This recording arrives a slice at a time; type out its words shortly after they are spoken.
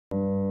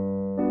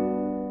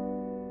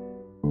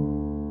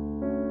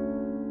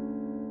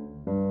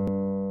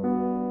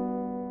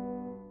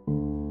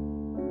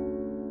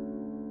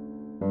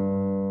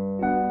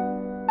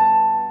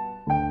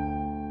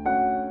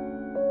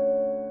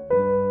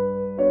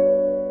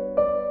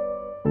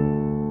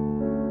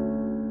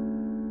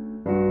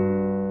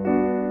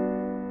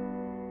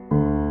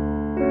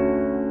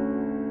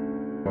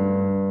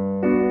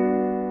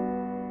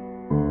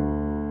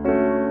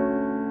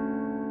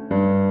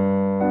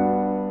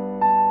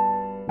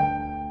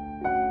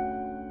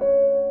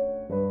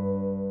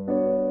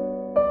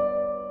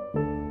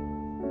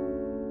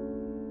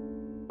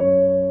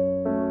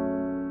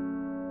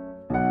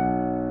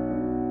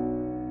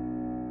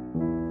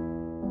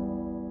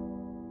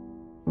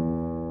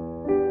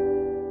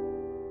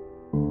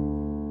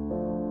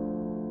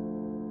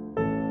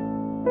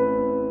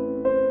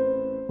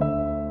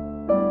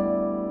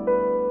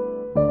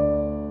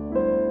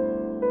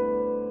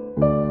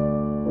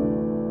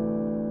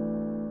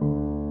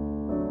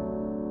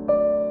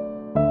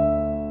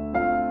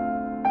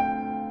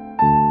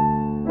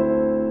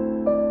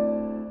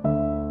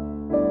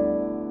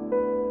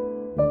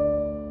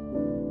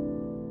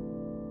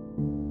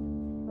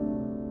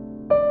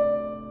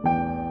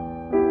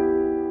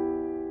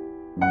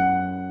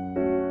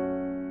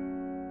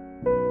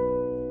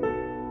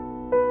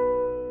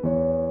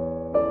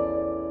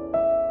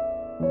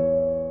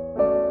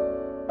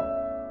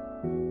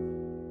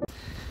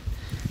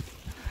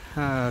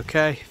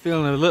Okay,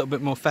 feeling a little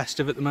bit more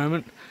festive at the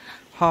moment.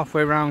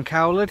 Halfway around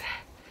Cowlard.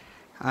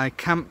 I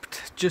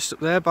camped just up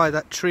there by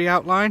that tree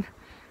outline,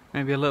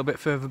 maybe a little bit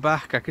further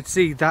back. I could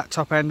see that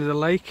top end of the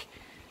lake.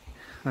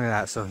 Look at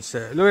that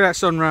sunset, look at that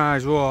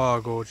sunrise, whoa,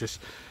 gorgeous.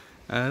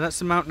 That's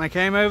the mountain I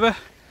came over.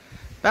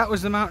 That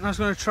was the mountain I was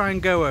going to try and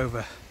go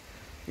over.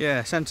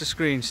 Yeah, centre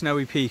screen,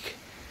 Snowy Peak.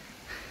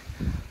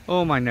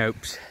 All my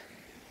nopes.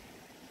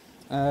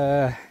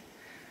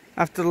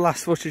 After the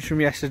last footage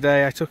from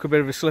yesterday, I took a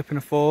bit of a slip and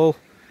a fall.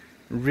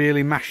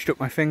 Really mashed up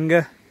my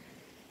finger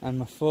and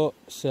my foot,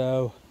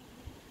 so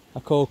I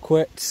called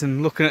quits.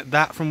 And looking at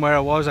that from where I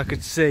was, I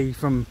could see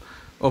from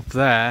up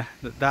there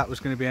that that was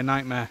going to be a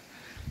nightmare.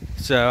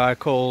 So I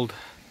called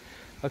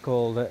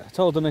it. I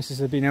told the missus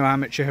there'd be no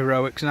amateur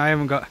heroics, and I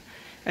haven't got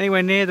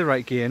anywhere near the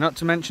right gear, not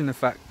to mention the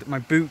fact that my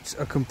boots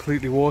are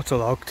completely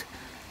waterlogged.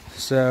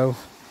 So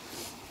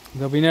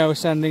there'll be no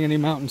ascending any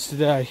mountains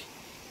today.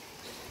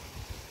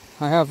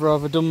 I have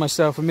rather done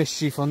myself a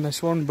mischief on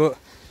this one, but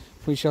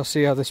we shall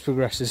see how this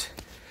progresses.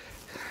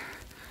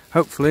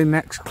 Hopefully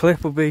next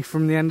clip will be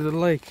from the end of the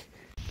lake.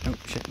 Oh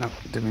shit, no,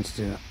 didn't mean to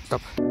do that.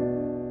 Stop.